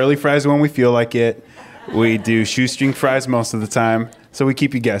do curly fries when we feel like it. We do shoestring fries most of the time. So we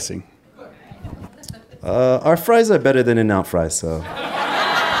keep you guessing. Our fries are better than In-N-Out fries, so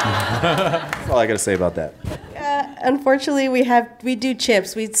that's all I got to say about that. Unfortunately, we do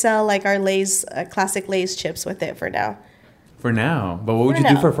chips. We sell like our Lay's classic Lay's chips with it for now. For now, but what would you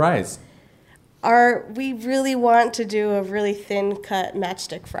do for fries? We really want to do a really thin cut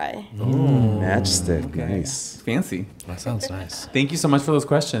matchstick fry. Matchstick, okay. Nice. Fancy. That sounds nice. Thank you so much for those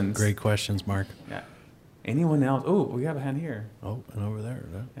questions. Great questions, Mark. Yeah. Anyone else? Oh, we have a hand here. Oh, and over there.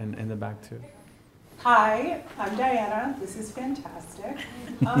 No? And in the back too. Hi, I'm Diana. This is fantastic.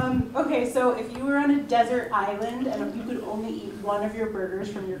 Okay, so if you were on a desert island and you could only eat one of your burgers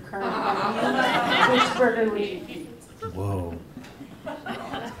from your current menu, which burger would you eat? Whoa.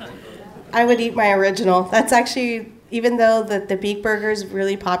 I would eat my original. That's actually, even though the beef burger is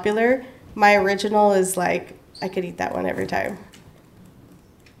really popular, my original is like, I could eat that one every time.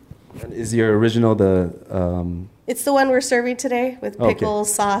 Is your original the... It's the one we're serving today with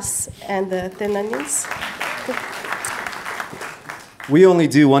pickles, sauce, and the thin onions. We only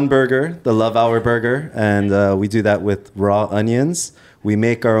do one burger, the Love Hour burger, and we do that with raw onions. We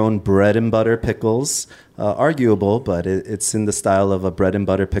make our own bread and butter pickles. Arguable, but it's in the style of a bread and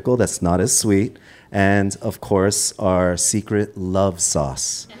butter pickle that's not as sweet. And, of course, our secret love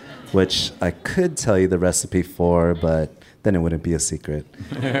sauce, which I could tell you the recipe for, but then it wouldn't be a secret.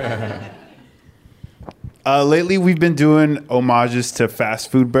 Lately, we've been doing homages to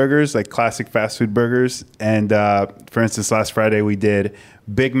fast food burgers, like classic fast food burgers. And for instance, last Friday, we did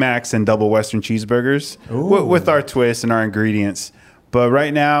Big Macs and double Western cheeseburgers with our twist and our ingredients. But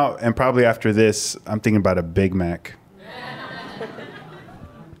right now, and probably after this, I'm thinking about a Big Mac.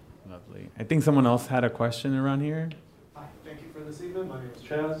 Lovely. I think someone else had a question around here. Hi, thank you for this evening. My name is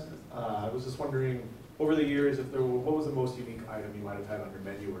Chaz. I was just wondering, over the years, what was the most unique item you might have had on your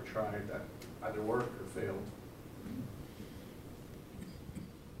menu or tried that either worked or failed?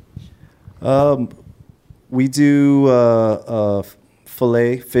 We do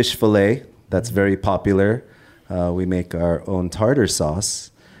fish fillet. That's very popular. We make our own tartar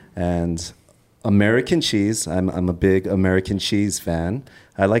sauce and American cheese. I'm a big American cheese fan.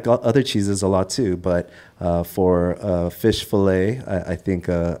 I like other cheeses a lot too, but for fish fillet, I think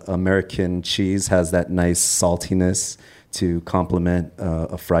American cheese has that nice saltiness to complement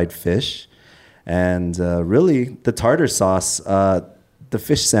a fried fish. And really, the tartar sauce, the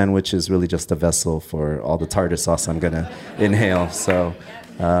fish sandwich is really just a vessel for all the tartar sauce I'm going to inhale. So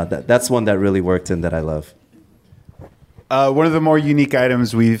that's one that really worked and that I love. One of the more unique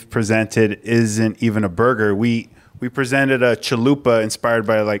items we've presented isn't even a burger. We presented a chalupa inspired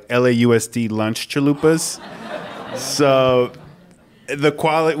by like LAUSD lunch chalupas. So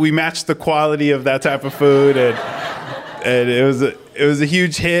we matched the quality of that type of food, and it was a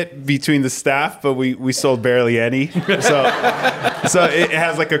huge hit between the staff, but we sold barely any. So it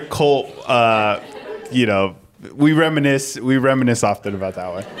has like a cult. We reminisce often about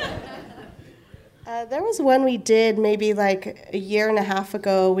that one. There was one we did maybe like a year and a half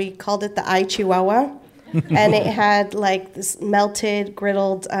ago. We called it the Chihuahua. And it had like this melted,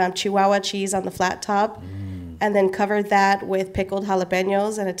 griddled Chihuahua cheese on the flat top. And then covered that with pickled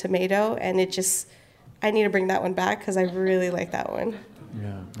jalapenos and a tomato. And I need to bring that one back because I really like that one.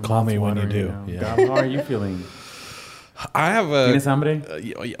 Yeah. Call me when you do. Yeah. Gab, how are you feeling? I have a... ¿Tienes hambre?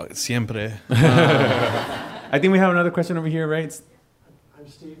 Siempre. I think we have another question over here, right? I'm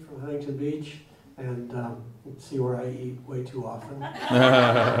Steve from Huntington Beach, and see where I eat way too often.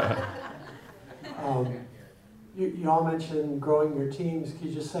 You all mentioned growing your teams. Can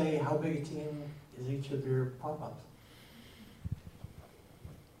you just say how big a team is each of your pop-ups?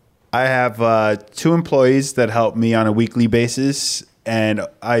 I have 2 employees that help me on a weekly basis, and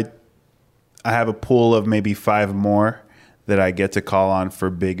I have a pool of maybe 5 more that I get to call on for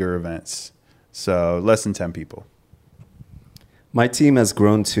bigger events. So less than 10 people. My team has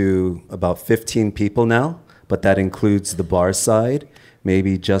grown to about 15 people now, but that includes the bar side,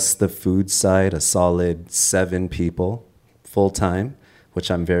 maybe just the food side, a solid 7 people full-time,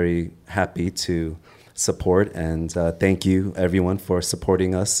 which I'm very happy to support. And thank you, everyone, for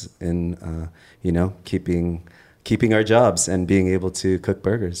supporting us in, keeping our jobs and being able to cook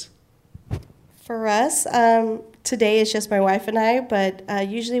burgers. For us, today is just my wife and I, but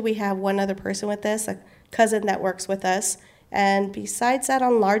usually we have one other person with us, a cousin that works with us. And besides that,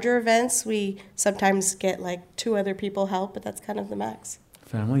 on larger events, we sometimes get like 2 other people help, but that's kind of the max.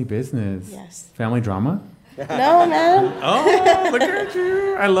 Family business. Yes. Family drama? No, man. Oh, look at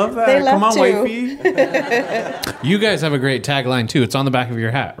you. I love that. They love Come on, to. wifey. You guys have a great tagline, too. It's on the back of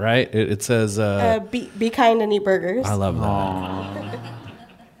your hat, right? It says... be kind and eat burgers. I love that.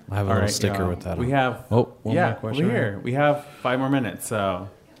 I have a little sticker with that on. We have... one more question. We're here. We have 5 more minutes, so...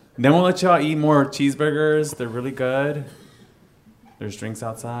 Then we'll let y'all eat more cheeseburgers. They're really good. There's drinks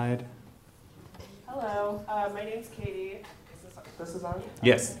outside. Hello, my name's Katie. This is on?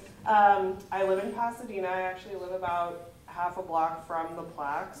 Yes. I live in Pasadena. I actually live about half a block from the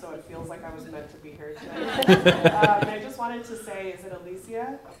plaque, so it feels like I was meant to be here tonight. I just wanted to say, is it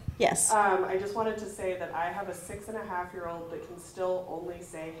Alicia? Yes. I just wanted to say that I have a 6.5-year-old that can still only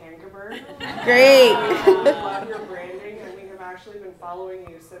say Hamburger. Great. I love your branding, and we have actually been following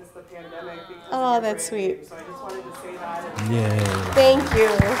you since the pandemic because of your that's branding. sweet. So I just wanted to say that. Yay. Thank you.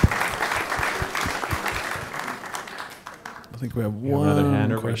 I think we have another hand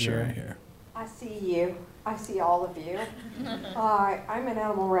one over question here. right here. I see you. I see all of you. I'm an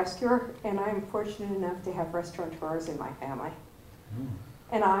animal rescuer, and I'm fortunate enough to have restaurateurs in my family.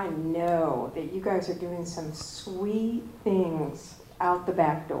 And I know that you guys are doing some sweet things out the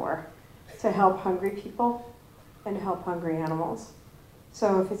back door to help hungry people and to help hungry animals.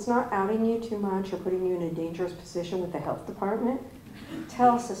 So if it's not outing you too much or putting you in a dangerous position with the health department,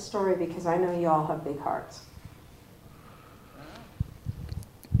 tell us a story because I know you all have big hearts.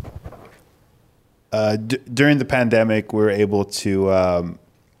 during the pandemic, we were able to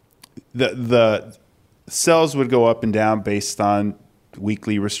the sales would go up and down based on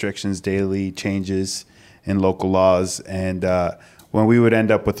weekly restrictions, daily changes in local laws, and when we would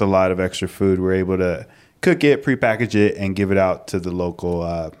end up with a lot of extra food, we were able to cook it, prepackage it, and give it out to the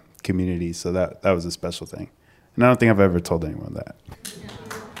local community. So that was a special thing, and I don't think I've ever told anyone that.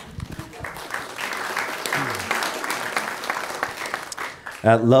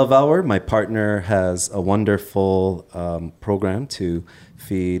 At Love Hour, my partner has a wonderful program to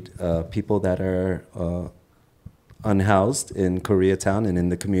feed people that are unhoused in Koreatown and in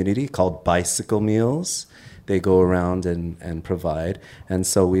the community called Bicycle Meals. They go around and provide. And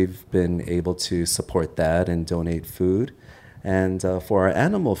so we've been able to support that and donate food. And for our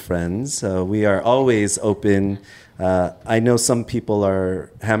animal friends, we are always open. I know some people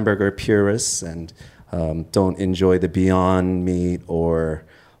are hamburger purists and don't enjoy the Beyond Meat or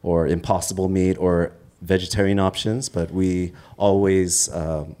Impossible Meat or vegetarian options, but we always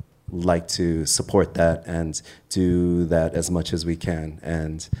like to support that and do that as much as we can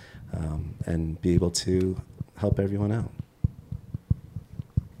and be able to help everyone out.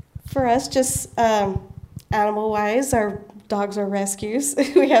 For us, just animal-wise, our dogs are rescues.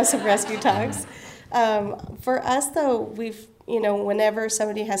 We have some rescue dogs. For us, though, we've, whenever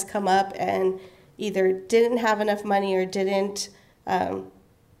somebody has come up and either didn't have enough money or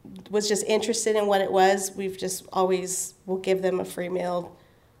was just interested in what it was, we've just always will give them a free meal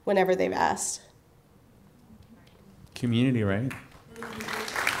whenever they've asked. Community, right?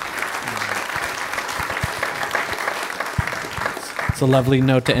 It's a lovely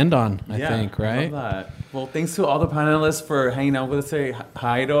note to end on, I think, right? I love that. Well, thanks to all the panelists for hanging out with us today.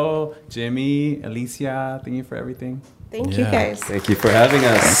 Jairo, Jimmy, Alicia, thank you for everything. Thank you, guys. Thank you for having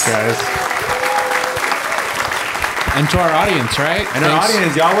us. Thanks, guys. And to our audience, right? And our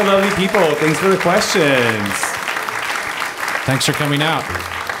audience, y'all were lovely people. Thanks for the questions. Thanks for coming out.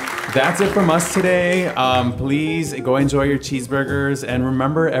 That's it from us today. Please go enjoy your cheeseburgers. And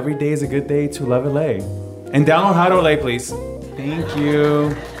remember, every day is a good day to love LA. And download HTLA, please. Thank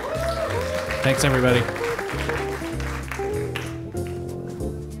you. Thanks, everybody.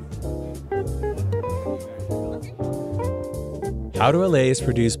 How to LA is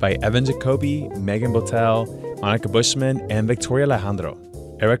produced by Evan Jacoby, Megan Botel, Monica Bushman, and Victoria Alejandro.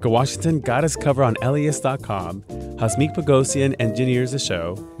 Erica Washington got us cover on LAist.com. Hasmik Pagosian engineers the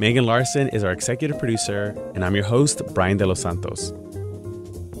show. Megan Larson is our executive producer. And I'm your host, Brian De Los Santos.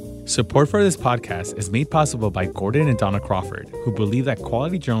 Support for this podcast is made possible by Gordon and Donna Crawford, who believe that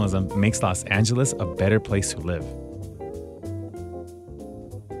quality journalism makes Los Angeles a better place to live.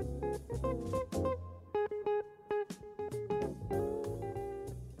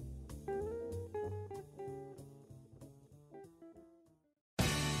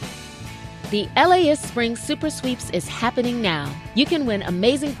 The LAist Spring Super Sweeps is happening now. You can win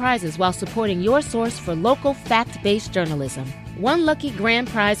amazing prizes while supporting your source for local fact-based journalism. One lucky grand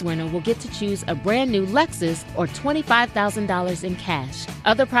prize winner will get to choose a brand new Lexus or $25,000 in cash.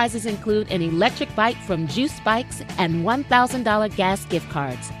 Other prizes include an electric bike from Juice Bikes and $1,000 gas gift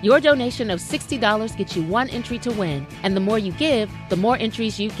cards. Your donation of $60 gets you one entry to win, and the more you give, the more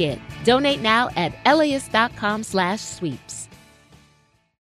entries you get. Donate now at LAist.com/sweeps.